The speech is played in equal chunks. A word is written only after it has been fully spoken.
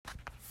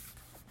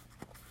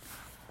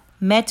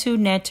Metu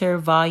Neter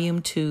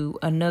Volume 2,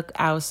 Anuk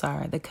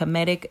Ausar, the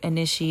Kemetic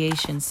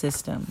Initiation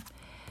System.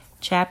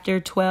 Chapter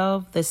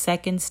 12, The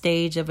Second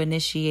Stage of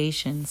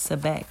Initiation,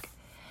 Sebek.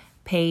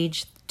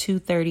 Page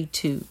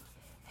 232.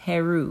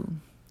 Heru.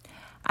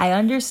 I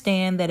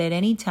understand that at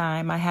any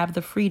time I have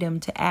the freedom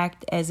to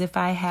act as if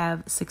I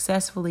have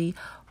successfully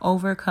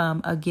overcome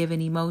a given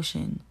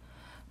emotion.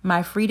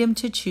 My freedom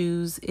to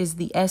choose is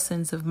the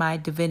essence of my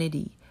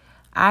divinity.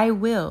 I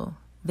will,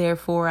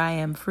 therefore I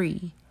am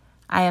free.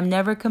 I am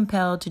never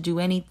compelled to do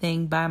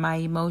anything by my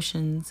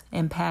emotions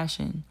and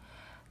passion.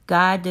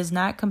 God does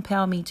not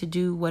compel me to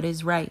do what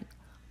is right.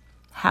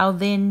 How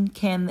then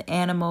can the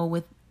animal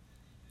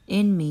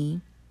within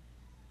me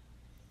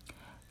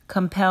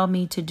compel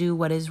me to do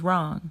what is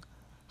wrong?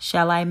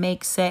 Shall I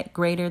make Set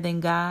greater than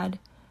God?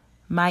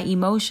 My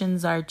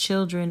emotions are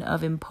children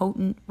of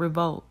impotent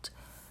revolt.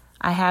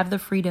 I have the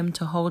freedom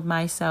to hold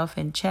myself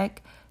in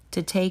check,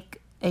 to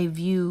take a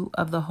view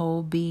of the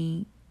whole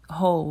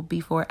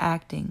before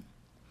acting.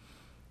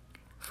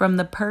 From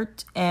the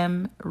Pert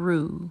M.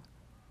 Ru.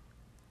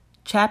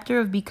 Chapter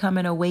of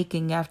Becoming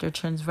Awaking After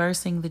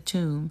Traversing the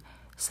Tomb,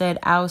 said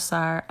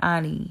Ausar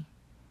Ani.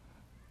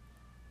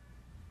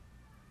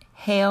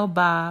 Hail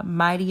Ba,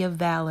 mighty of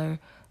valor,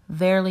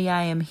 verily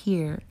I am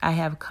here, I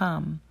have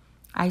come.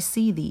 I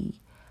see thee.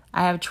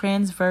 I have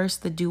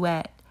traversed the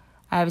duet.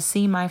 I have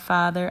seen my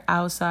father,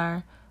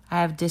 Ausar.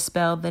 I have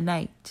dispelled the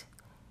night.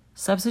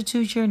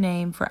 Substitute your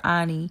name for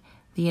Ani.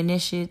 The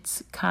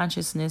initiate's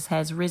consciousness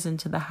has risen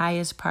to the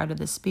highest part of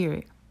the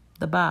spirit,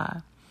 the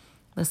Ba,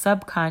 the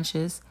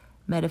subconscious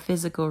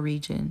metaphysical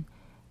region,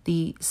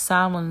 the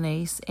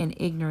solemnness and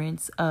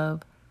ignorance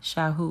of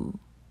Sahu.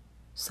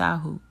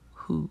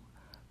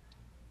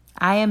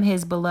 I am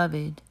his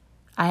beloved.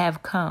 I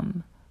have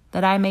come,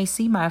 that I may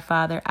see my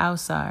father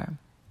Ausar.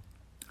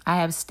 I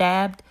have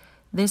stabbed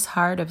this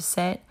heart of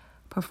Set,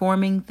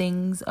 performing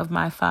things of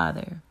my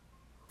father.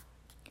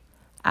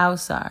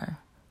 Ausar,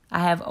 I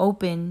have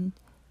opened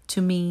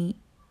to me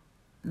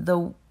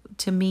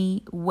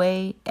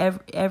way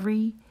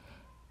every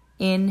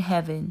in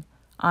heaven.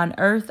 On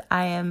earth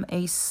I am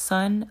a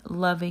son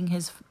loving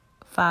his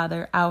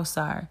father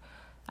Ausar.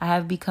 I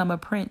have become a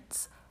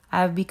prince.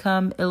 I have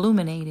become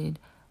illuminated.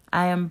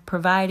 I am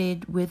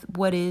provided with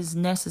what is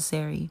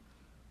necessary.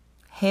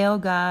 Hail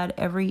God,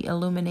 every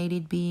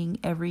illuminated being,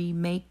 every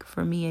make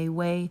for me a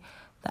way,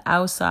 the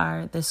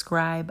Ausar, the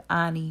scribe,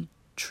 Ani,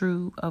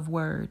 true of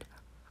word.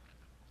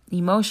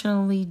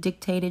 Emotionally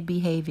dictated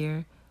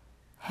behavior,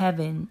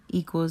 heaven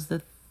equals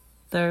the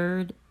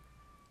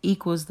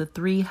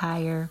three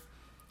higher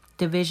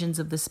divisions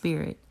of the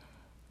spirit.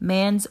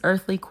 Man's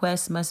earthly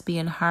quest must be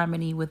in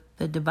harmony with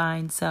the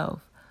divine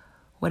self.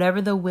 Whatever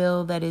the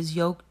will that is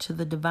yoked to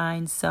the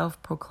divine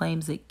self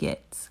proclaims it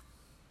gets.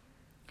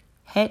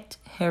 Het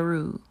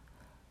Heru.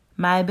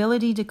 My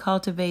ability to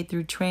cultivate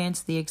through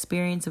trance the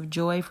experience of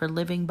joy for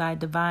living by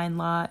divine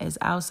law as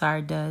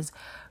Ausar does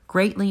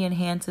greatly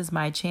enhances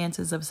my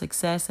chances of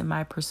success in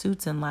my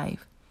pursuits in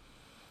life.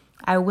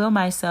 I will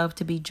myself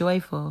to be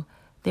joyful,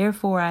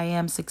 therefore I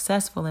am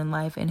successful in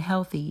life and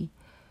healthy.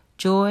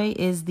 Joy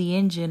is the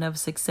engine of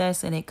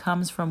success and it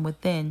comes from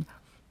within,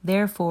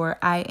 therefore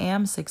I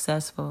am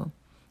successful.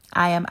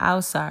 I am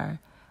Ausar.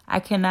 I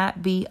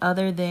cannot be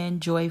other than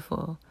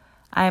joyful.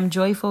 I am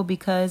joyful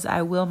because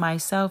I will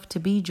myself to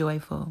be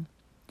joyful.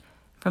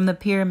 From the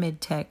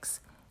Pyramid Text,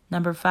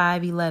 number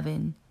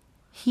 511.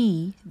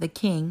 He, the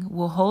king,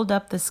 will hold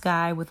up the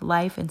sky with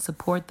life and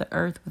support the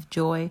earth with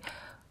joy.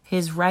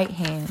 His right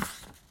hand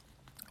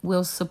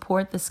will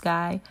support the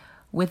sky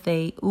with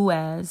a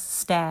uaz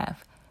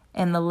staff,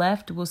 and the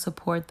left will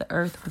support the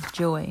earth with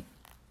joy.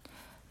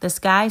 The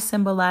sky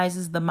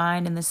symbolizes the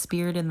mind and the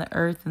spirit and the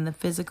earth and the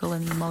physical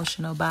and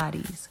emotional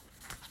bodies.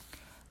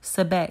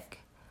 Sebek.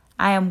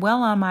 I am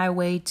well on my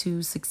way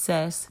to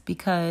success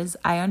because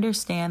I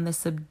understand the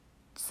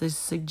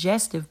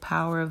suggestive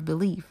power of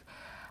belief.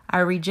 I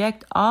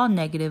reject all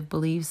negative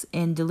beliefs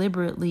and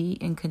deliberately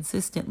and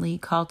consistently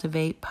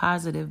cultivate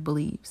positive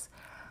beliefs.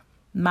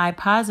 My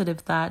positive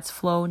thoughts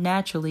flow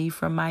naturally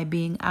from my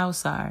being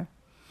Ausar.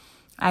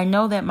 I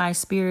know that my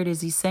spirit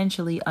is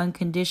essentially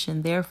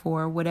unconditioned,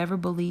 therefore, whatever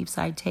beliefs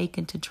I take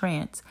into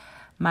trance,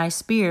 my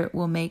spirit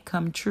will make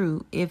come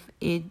true if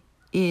it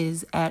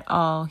is at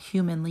all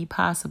humanly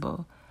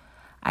possible.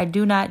 I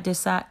do not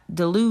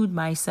delude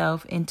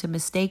myself into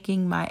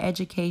mistaking my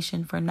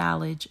education for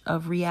knowledge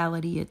of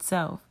reality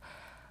itself.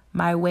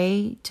 My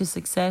way to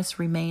success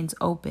remains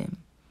open.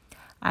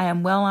 I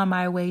am well on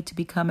my way to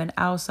become an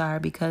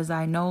Ausar because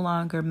I no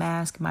longer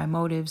mask my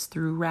motives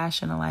through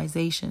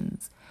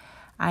rationalizations.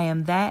 I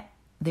am that,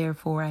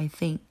 therefore I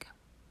think.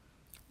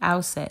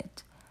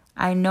 Auset.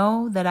 I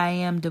know that I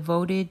am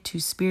devoted to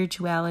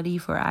spirituality,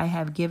 for I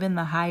have given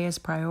the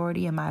highest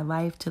priority in my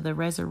life to the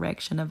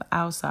resurrection of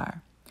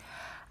Ausar.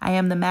 I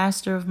am the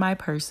master of my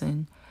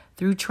person.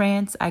 Through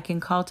trance, I can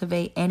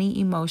cultivate any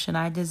emotion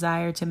I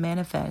desire to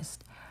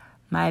manifest.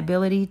 My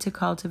ability to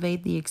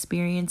cultivate the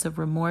experience of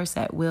remorse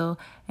at will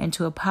and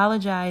to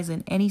apologize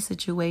in any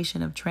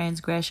situation of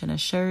transgression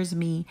assures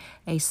me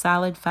a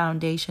solid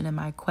foundation in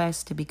my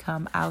quest to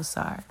become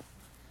Ausar.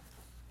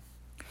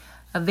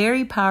 A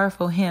very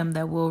powerful hymn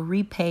that will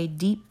repay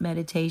deep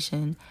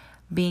meditation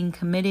being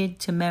committed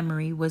to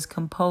memory was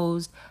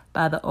composed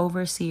by the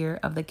overseer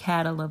of the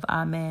cattle of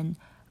Amen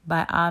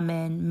by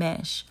Amen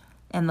Mesh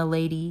and the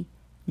lady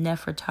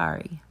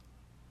Nefertari.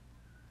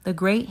 The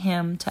great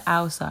hymn to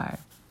Ausar.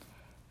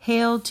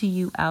 Hail to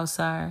you,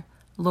 Ausar,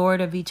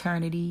 Lord of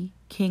eternity,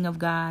 King of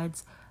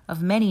gods,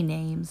 of many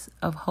names,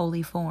 of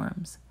holy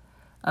forms,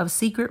 of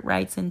secret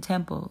rites and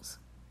temples.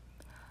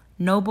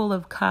 Noble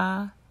of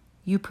Ka,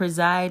 you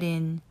preside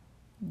in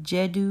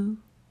Jeddu,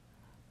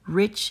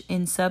 rich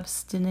in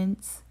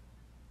sustenance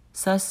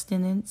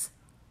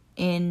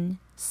in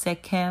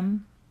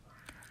Sekhem,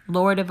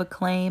 Lord of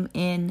acclaim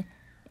in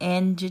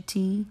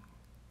Angeti,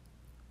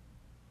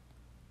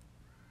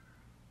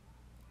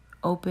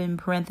 open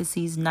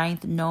parentheses,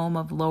 9th nome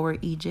of Lower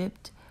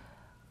Egypt,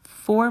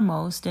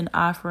 foremost in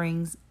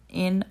offerings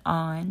in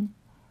On,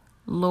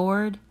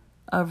 Lord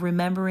of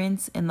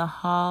remembrance in the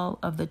hall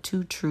of the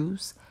two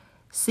truths,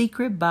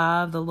 secret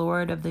Ba of the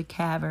Lord of the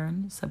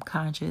cavern,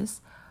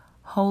 subconscious,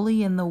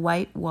 holy in the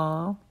white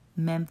wall,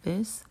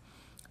 Memphis,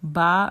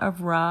 Ba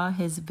of Ra,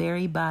 his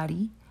very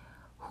body,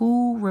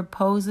 who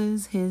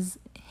reposes his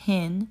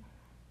hin,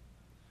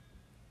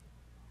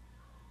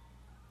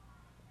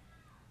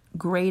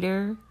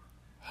 greater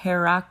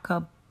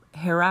Heracoplis,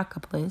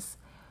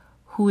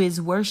 who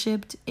is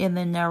worshipped in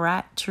the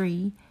Narat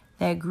tree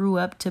that grew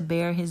up to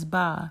bear his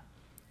Ba,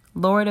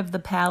 Lord of the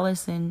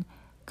palace in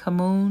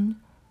Kamun,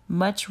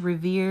 much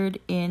revered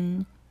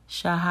in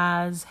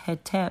Shahaz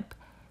Hetep,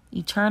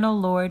 eternal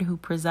Lord who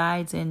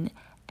presides in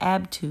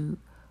Abtu,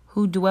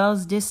 who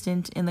dwells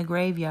distant in the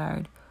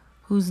graveyard,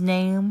 whose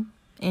name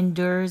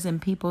endures in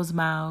people's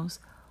mouths,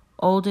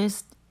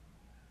 oldest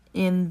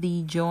in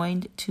the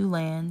joined two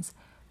lands,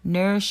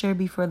 nourisher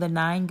before the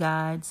 9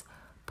 gods,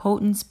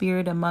 potent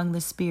spirit among the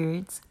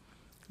spirits.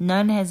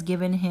 None has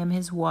given him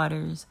his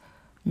waters.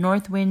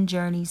 North wind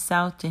journeys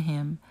south to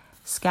him.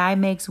 Sky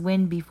makes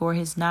wind before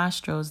his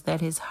nostrils that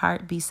his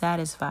heart be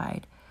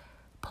satisfied.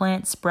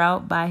 Plants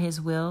sprout by his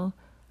will.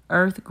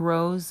 Earth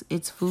grows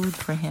its food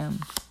for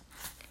him.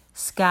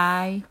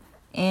 Sky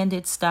and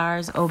its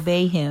stars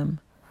obey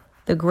him.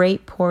 The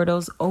great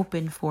portals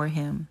open for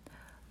him.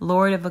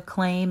 Lord of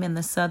acclaim in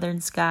the southern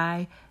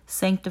sky,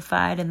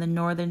 sanctified in the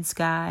northern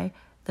sky,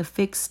 the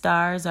fixed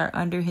stars are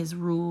under his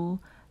rule.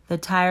 The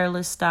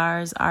tireless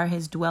stars are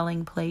his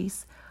dwelling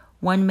place.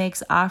 One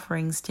makes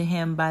offerings to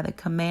him by the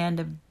command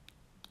of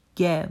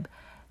Geb.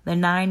 The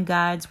 9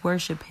 gods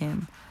worship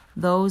him.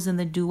 Those in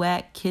the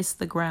duat kiss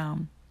the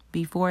ground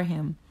before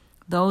him.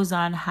 Those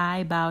on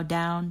high bow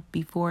down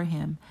before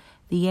him.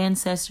 The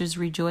ancestors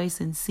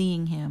rejoice in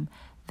seeing him.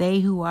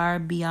 They who are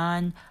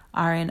beyond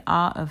are in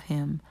awe of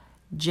him.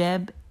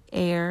 Jeb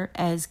heir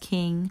as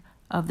king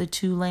of the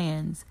 2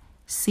 lands.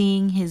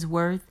 Seeing his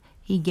worth,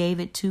 he gave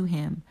it to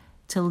him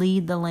to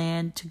lead the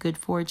land to good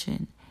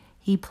fortune.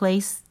 He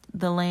placed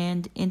the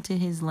land into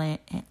his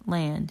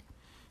land,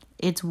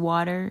 its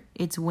water,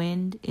 its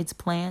wind, its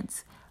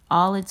plants,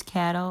 all its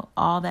cattle,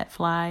 all that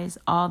flies,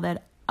 all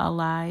that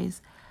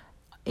alighs,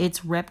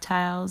 its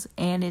reptiles,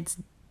 and its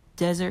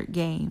desert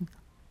game.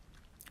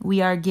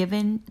 We are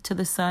given to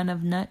the son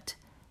of Nut,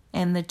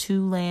 and the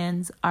 2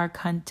 lands are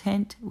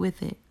content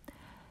with it.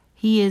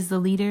 He is the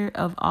leader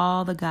of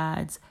all the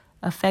gods,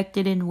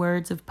 affected in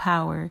words of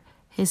power,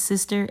 his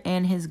sister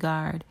and his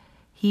guard.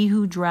 He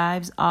who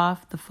drives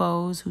off the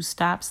foes, who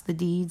stops the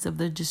deeds of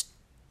the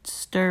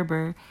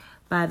disturber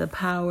by the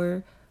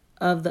power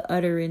of the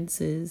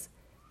utterances,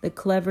 the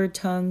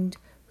clever-tongued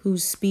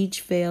whose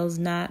speech fails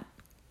not,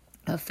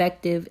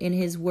 effective in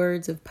his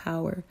words of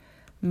power.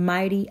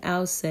 Mighty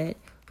Auset,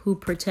 who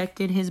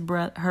protected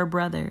her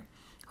brother,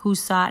 who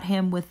sought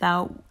him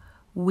without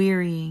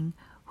wearying,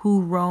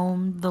 who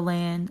roamed the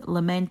land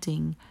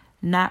lamenting,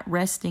 not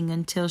resting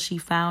until she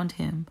found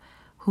him,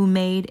 who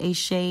made a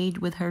shade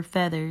with her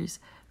feathers,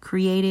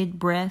 created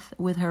breath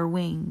with her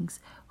wings,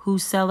 who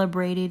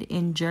celebrated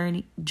in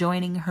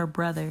joining her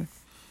brother,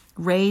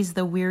 raised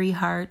the weary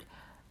heart,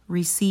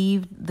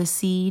 received the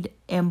seed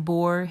and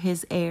bore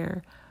his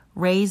heir,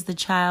 raised the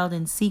child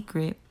in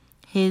secret,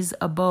 his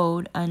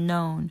abode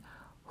unknown,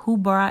 who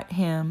brought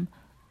him,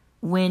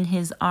 when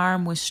his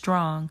arm was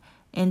strong,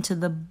 into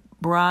the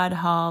broad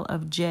hall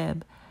of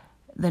Jeb.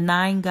 The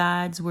 9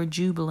 gods were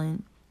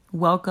jubilant.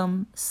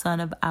 Welcome, son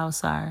of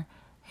Ausar.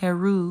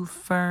 Heru,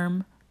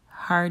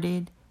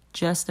 firm-hearted,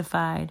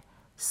 justified,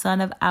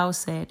 son of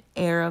Auset,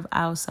 heir of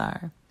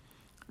Ausar.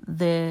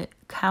 The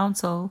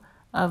council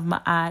of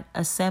Ma'at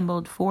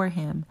assembled for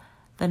him.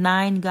 The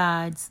 9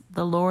 gods,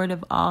 the Lord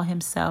of all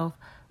himself,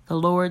 the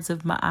lords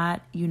of Ma'at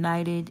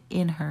united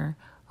in her,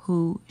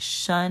 who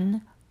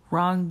shun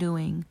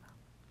wrongdoing.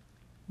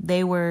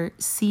 They were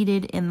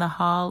seated in the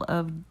hall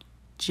of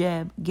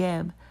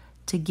Geb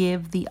to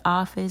give the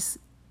office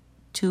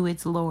to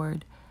its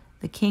lord,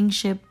 the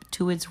kingship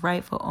to its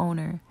rightful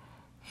owner.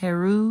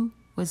 Heru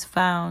was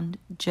found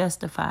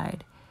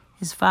justified.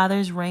 His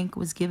father's rank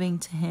was given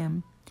to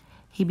him.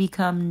 He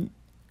became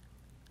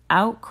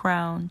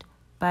out-crowned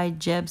by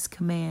Jeb's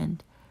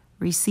command,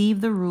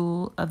 received the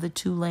rule of the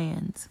two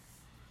lands.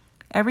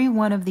 Every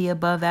one of the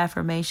above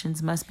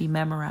affirmations must be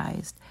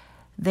memorized.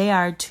 They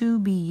are to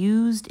be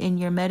used in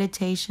your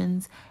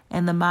meditations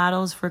and the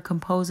models for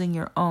composing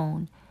your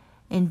own.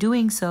 In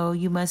doing so,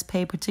 you must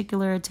pay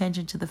particular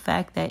attention to the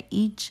fact that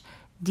each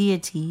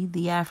deity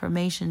the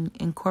affirmation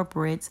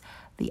incorporates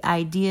the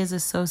ideas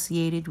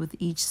associated with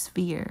each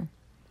sphere.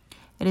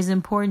 It is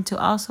important to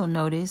also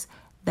notice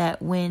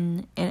that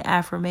when an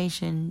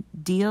affirmation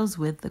deals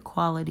with the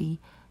quality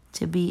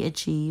to be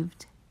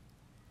achieved,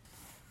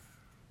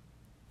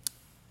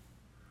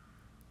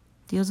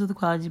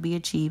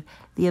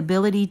 the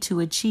ability to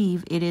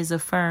achieve it is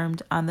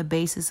affirmed on the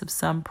basis of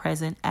some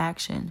present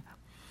action.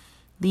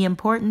 The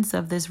importance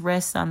of this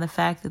rests on the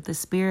fact that the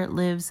spirit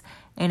lives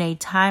in a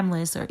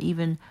timeless or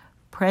even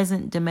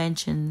present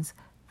dimensions.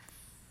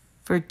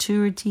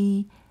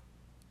 Futurity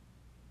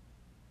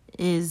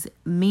is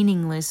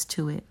meaningless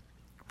to it.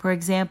 For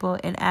example,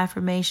 an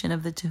affirmation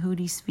of the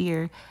Tahuti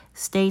sphere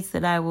states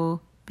that I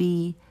will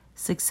be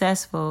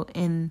successful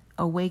in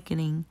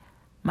awakening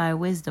my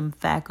wisdom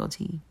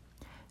faculty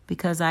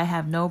because I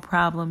have no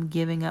problem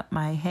giving up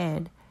my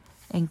head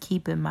and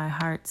keeping my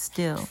heart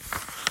still.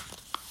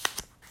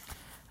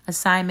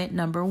 Assignment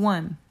number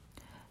 1.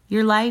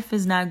 Your life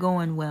is not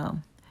going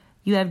well.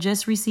 You have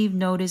just received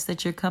notice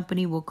that your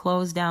company will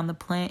close down the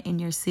plant in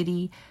your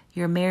city,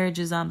 your marriage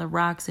is on the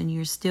rocks, and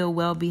you're still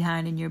well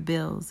behind in your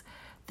bills.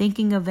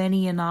 Thinking of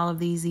any and all of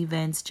these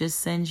events just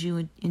sends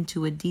you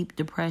into a deep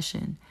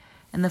depression.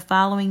 In the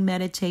following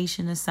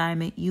meditation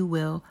assignment, you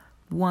will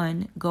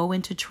 1. Go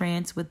into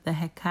trance with the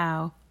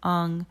Hekau,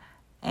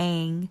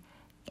 Ang,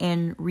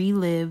 and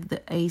relive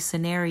a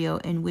scenario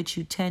in which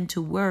you tend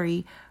to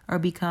worry or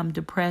become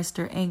depressed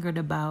or angered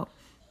about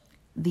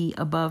the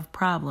above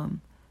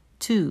problem.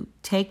 2.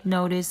 Take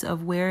notice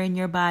of where in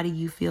your body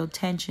you feel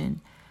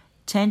tension.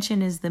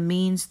 Tension is the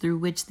means through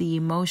which the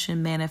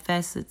emotion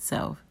manifests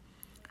itself.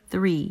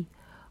 3.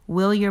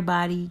 Will your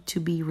body to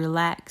be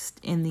relaxed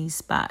in these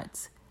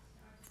spots.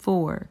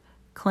 4.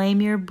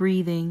 Claim your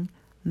breathing.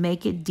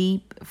 Make it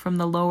deep from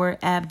the lower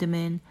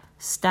abdomen.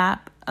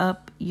 Stop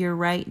up your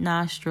right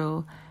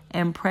nostril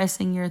and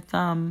pressing your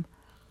thumb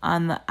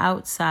on the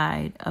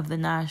outside of the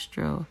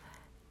nostril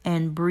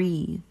and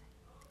breathe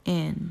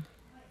in,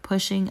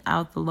 pushing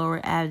out the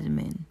lower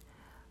abdomen.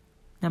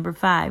 Number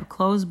 5,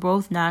 close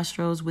both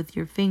nostrils with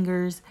your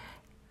fingers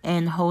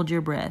and hold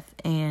your breath.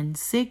 And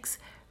 6,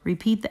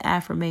 repeat the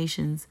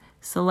affirmations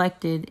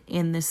selected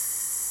in this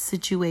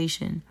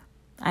situation.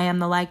 I am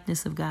the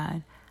likeness of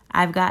God.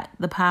 I've got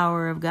the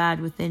power of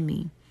God within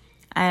me.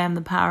 I am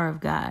the power of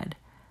God,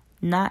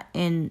 not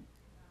in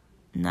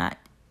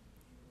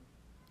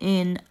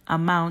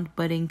amount,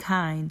 but in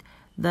kind.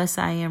 Thus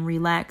I am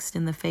relaxed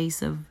in the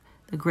face of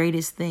the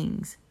greatest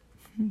things.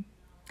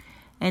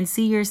 And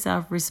see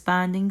yourself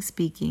responding,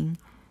 speaking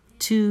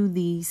to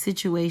the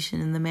situation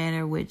in the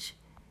manner which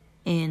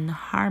in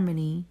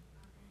harmony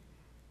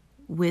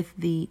with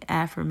the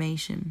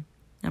affirmation.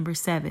 Number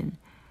 7,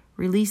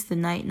 release the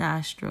night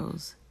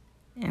nostrils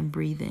and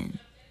breathe in.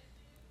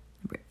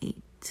 Number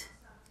 8,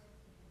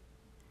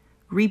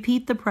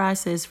 repeat the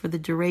process for the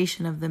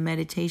duration of the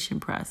meditation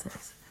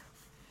process.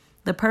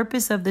 The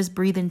purpose of this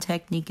breathing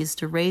technique is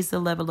to raise the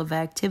level of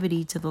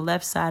activity to the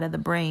left side of the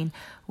brain,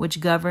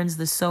 which governs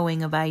the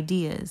sowing of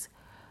ideas.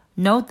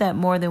 Note that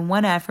more than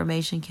one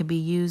affirmation can be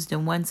used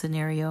in one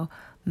scenario.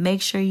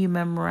 Make sure you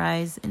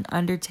memorize and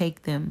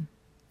understand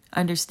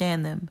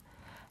them.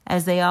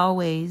 As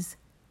always,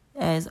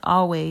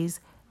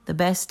 the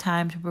best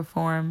time to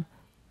perform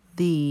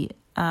the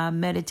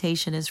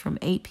meditation is from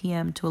 8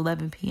 p.m. to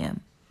 11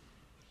 p.m.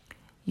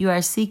 You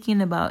are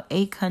seeking about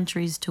 8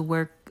 countries to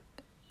work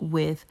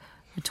with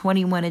for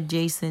 21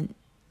 adjacent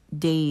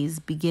days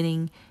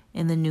beginning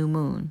in the new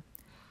moon.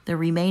 The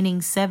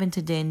remaining 7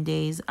 to 10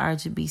 days are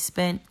to be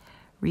spent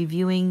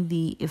reviewing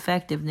the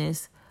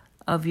effectiveness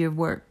of your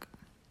work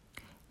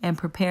and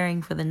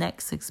preparing for the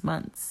next 6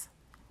 months.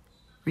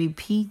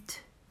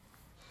 Repeat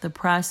the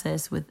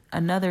process with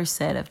another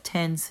set of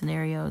 10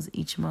 scenarios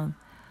each month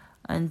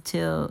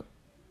until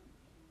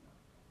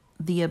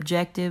the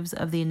objectives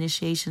of the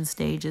initiation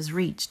stage is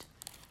reached.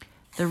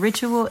 The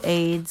ritual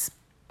aids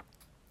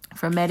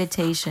for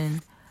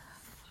meditation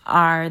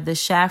are the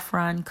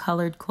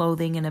saffron-colored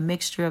clothing and a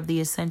mixture of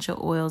the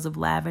essential oils of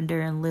lavender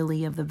and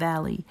lily of the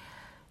valley.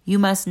 You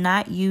must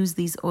not use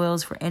these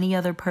oils for any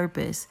other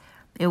purpose.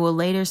 It will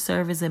later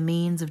serve as a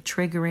means of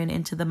triggering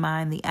into the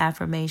mind the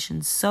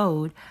affirmations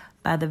sowed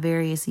by the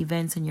various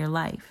events in your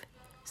life.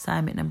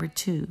 Assignment number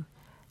 2.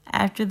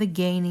 After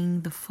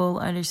gaining the full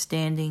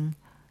understanding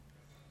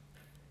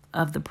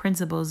of the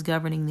principles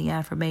governing the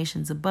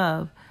affirmations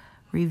above,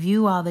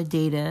 review all the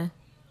data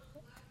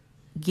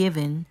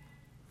given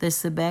the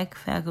Sebek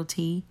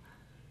faculty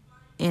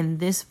in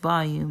this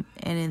volume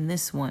and in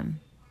this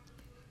one,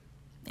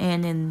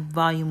 and in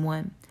volume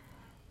 1.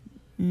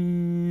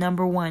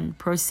 Number 1,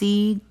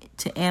 proceed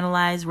to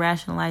analyze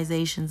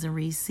rationalizations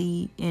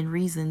and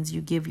reasons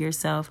you give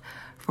yourself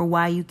for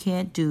why you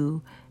can't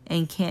do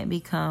and can't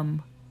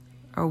become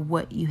or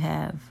what you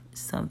have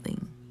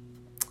something.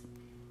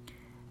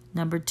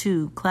 Number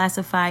 2,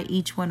 classify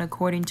each one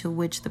according to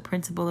which the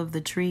principle of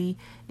the tree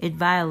it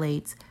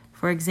violates.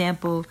 For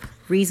example,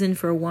 reason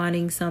for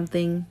wanting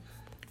something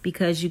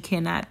because you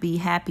cannot be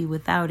happy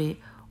without it,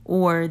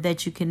 or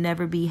that you can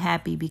never be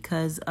happy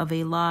because of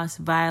a loss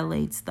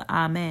violates the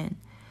Amen,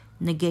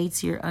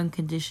 negates your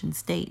unconditioned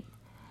state.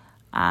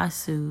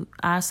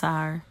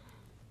 Asar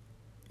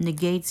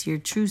negates your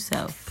true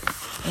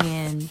self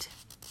and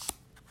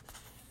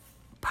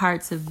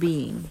parts of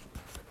being.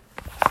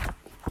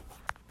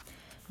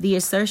 The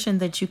assertion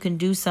that you can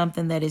do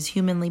something that is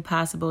humanly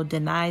possible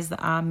denies the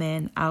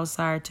Amen,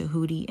 Ausar,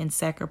 Tahuti, and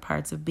Seker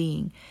parts of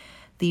being.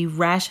 The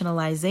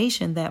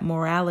rationalization that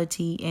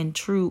morality and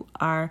truth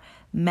are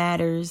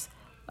matters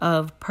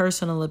of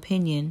personal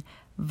opinion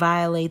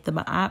violate the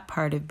Ma'at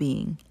part of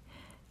being.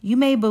 You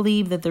may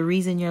believe that the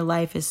reason your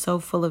life is so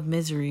full of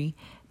misery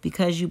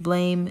because you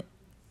blame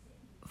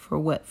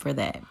for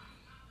that.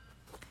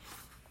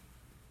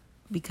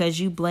 Because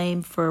you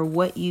blame for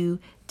what you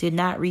did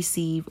not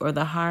receive or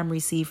the harm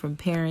received from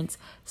parents,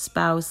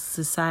 spouse,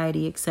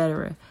 society,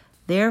 etc.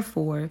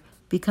 Therefore,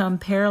 become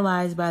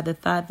paralyzed by the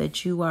thought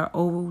that you are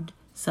owed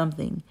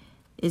something.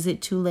 Is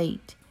it too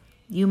late?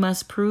 You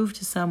must prove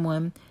to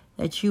someone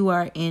that you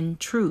are in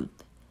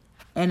truth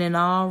and an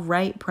all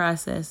right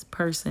process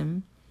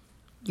person.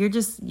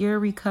 Your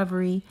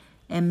recovery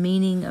and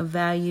meaning of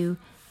value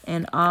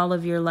and all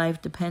of your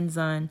life depends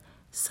on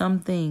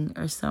something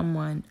or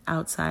someone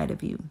outside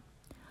of you.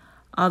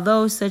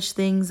 Although such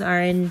things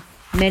are in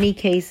many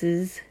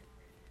cases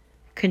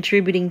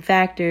contributing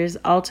factors,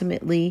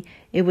 ultimately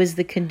it was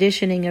the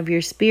conditioning of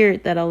your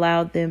spirit that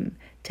allowed them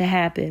to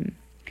happen.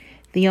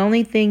 The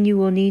only thing you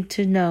will need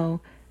to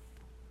know,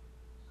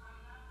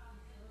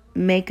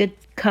 make a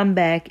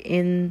comeback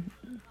in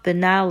the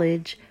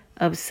knowledge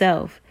of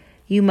self.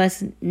 You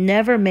must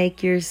never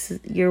make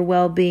your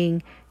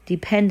well-being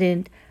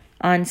dependent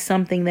on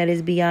something that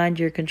is beyond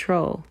your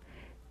control.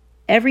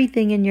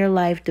 Everything in your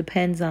life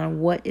depends on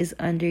what is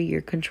under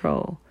your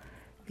control.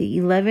 The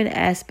 11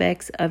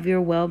 aspects of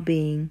your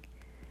well-being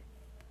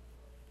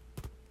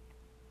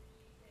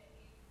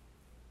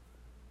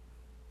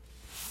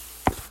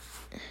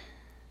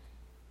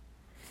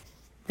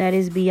that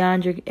is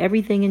beyond your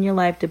everything in your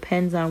life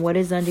depends on what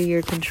is under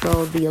your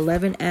control. The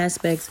 11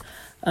 aspects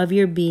of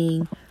your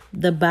being,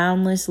 the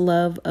boundless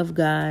love of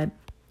God,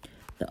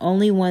 the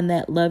only one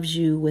that loves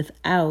you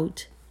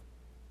without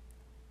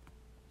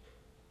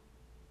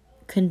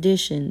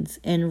conditions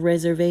and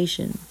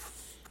reservation.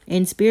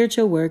 In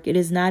spiritual work, it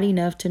is not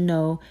enough to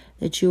know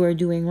that you are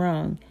doing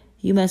wrong.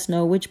 You must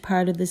know which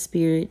part of the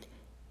spirit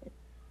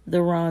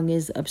the wrong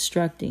is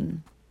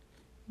obstructing.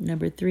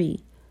 Number 3,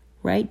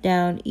 write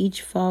down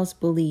each false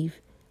belief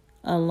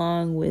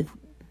along with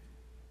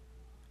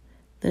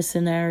the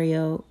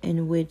scenario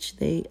in which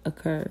they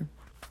occur.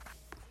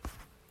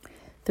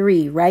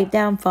 3, write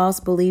down false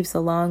beliefs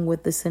along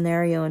with the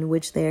scenario in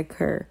which they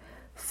occur.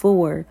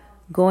 4,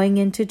 going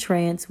into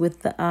trance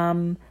with the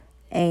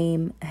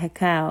Aim,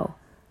 Hekau.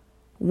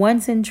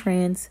 Once in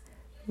trance,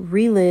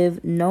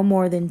 relive no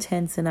more than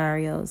 10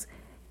 scenarios.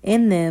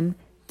 In them,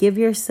 give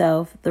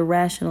yourself the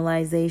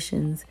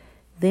rationalizations.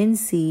 Then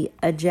see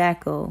a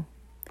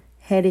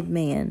jackal-headed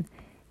man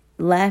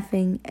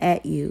laughing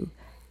at you.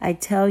 I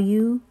tell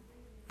you,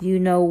 you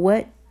know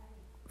what?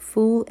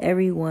 Fool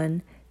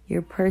everyone,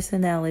 your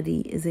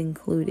personality is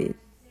included.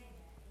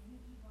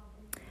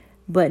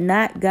 But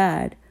not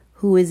God,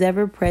 who is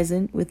ever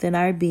present within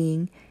our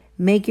being.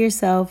 Make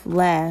yourself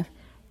laugh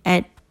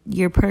at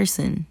your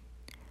person.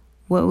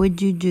 What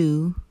would you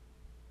do?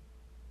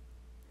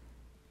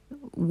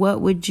 What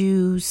would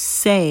you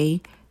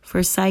say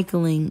for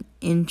cycling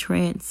in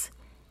trance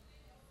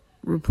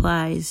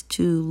replies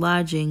to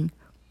lodging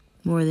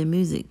more than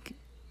music?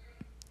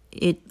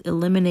 It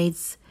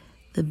eliminates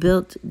the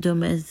built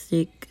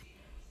domestic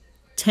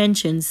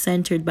tension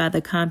centered by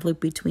the conflict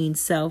between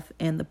self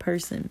and the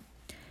person.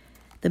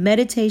 The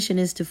meditation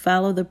is to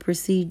follow the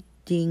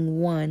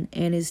preceding one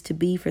and is to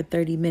be for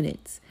 30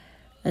 minutes.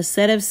 A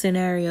set of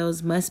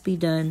scenarios must be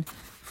done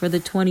for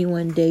the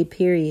 21-day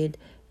period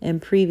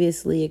and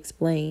previously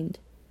explained.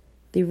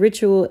 The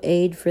ritual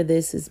aid for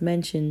this is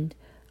mentioned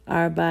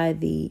are by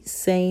the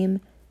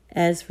same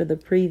as for the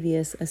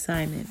previous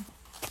assignment.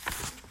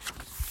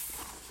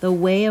 The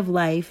way of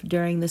life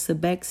during the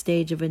Sebek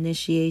stage of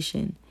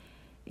initiation.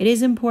 It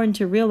is important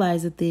to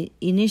realize that the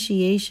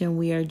initiation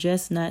we are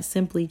just not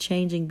simply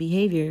changing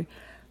behavior,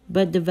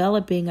 but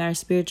developing our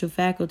spiritual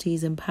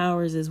faculties and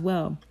powers as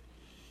well.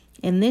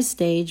 In this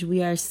stage,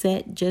 we are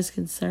set just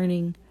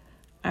concerning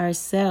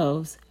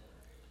ourselves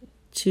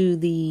to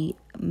the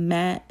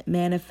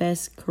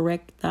manifest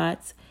correct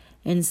thoughts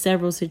in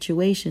several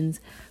situations,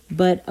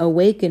 but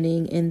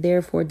awakening and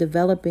therefore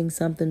developing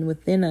something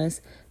within us,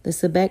 the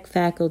Sebek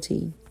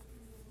faculty,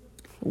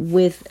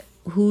 with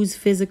whose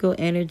physical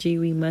energy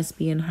we must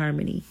be in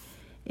harmony.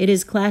 It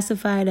is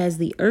classified as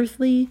the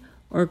earthly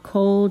or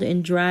cold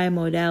and dry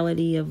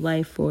modality of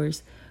life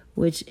force,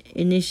 which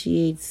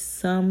initiates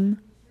some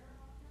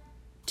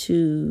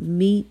to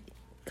meet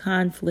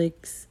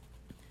conflicts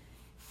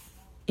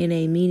in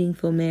a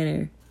meaningful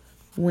manner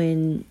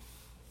when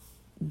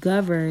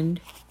governed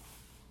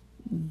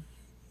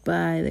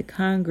by the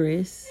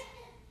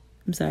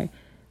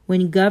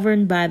when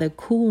governed by the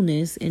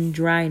coolness and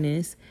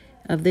dryness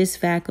of this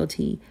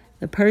faculty,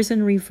 the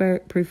person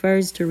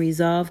prefers to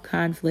resolve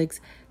conflicts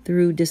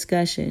through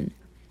discussion.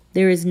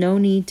 There is no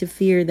need to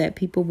fear that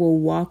people will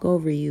walk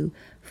over you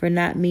for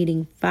not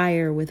meeting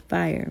fire with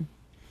fire.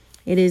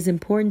 It is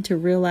important to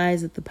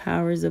realize that the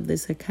powers of the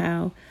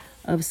Sakau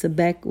of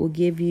Sebek will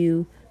give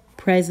you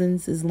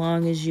presence as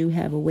long as you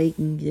have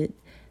awakened it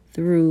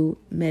through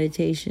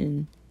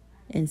meditation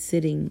and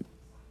sitting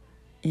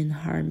in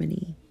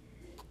harmony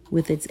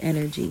with its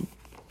energy.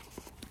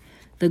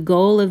 The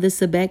goal of the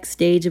Sebek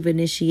stage of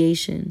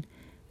initiation.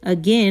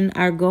 Again,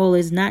 our goal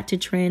is not to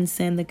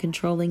transcend the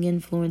controlling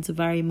influence of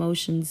our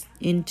emotions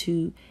in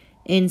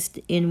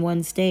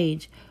one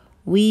stage.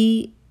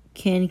 We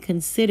can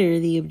consider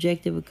the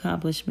objective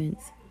accomplished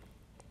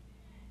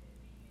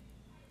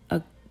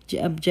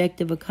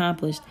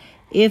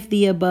if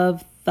the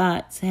above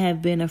thoughts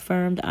have been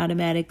affirmed,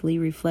 automatically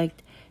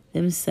reflect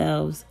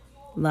themselves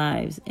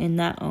lives, and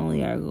not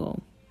only our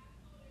goal.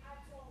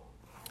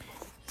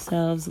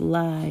 Selves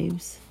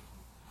lives.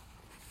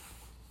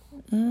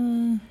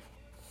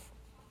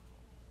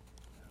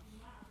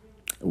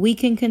 We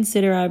can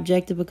consider our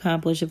objective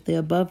accomplished if the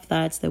above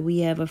thoughts that we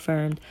have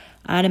affirmed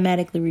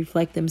automatically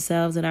reflect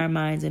themselves in our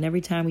minds, and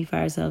every time we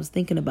find ourselves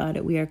thinking about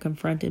it, we are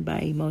confronted by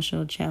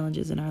emotional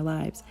challenges in our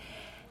lives.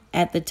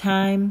 As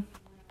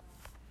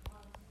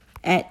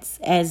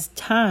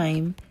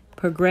time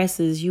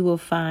progresses, you will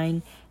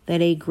find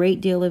that a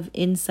great deal of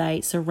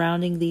insight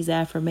surrounding these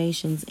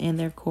affirmations and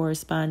their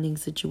corresponding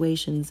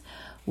situations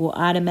will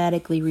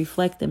automatically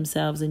reflect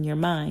themselves in your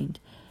mind.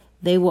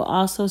 They will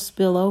also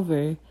spill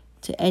over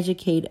to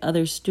educate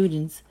other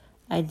students.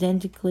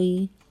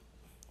 Identically,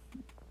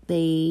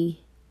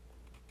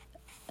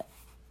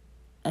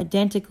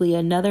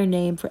 another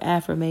name for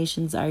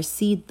affirmations are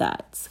seed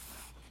thoughts.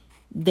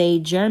 They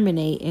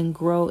germinate and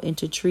grow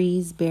into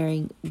trees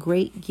bearing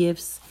great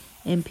gifts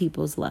in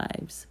people's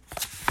lives.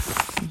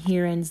 And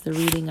here ends the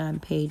reading on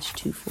page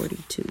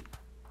 242.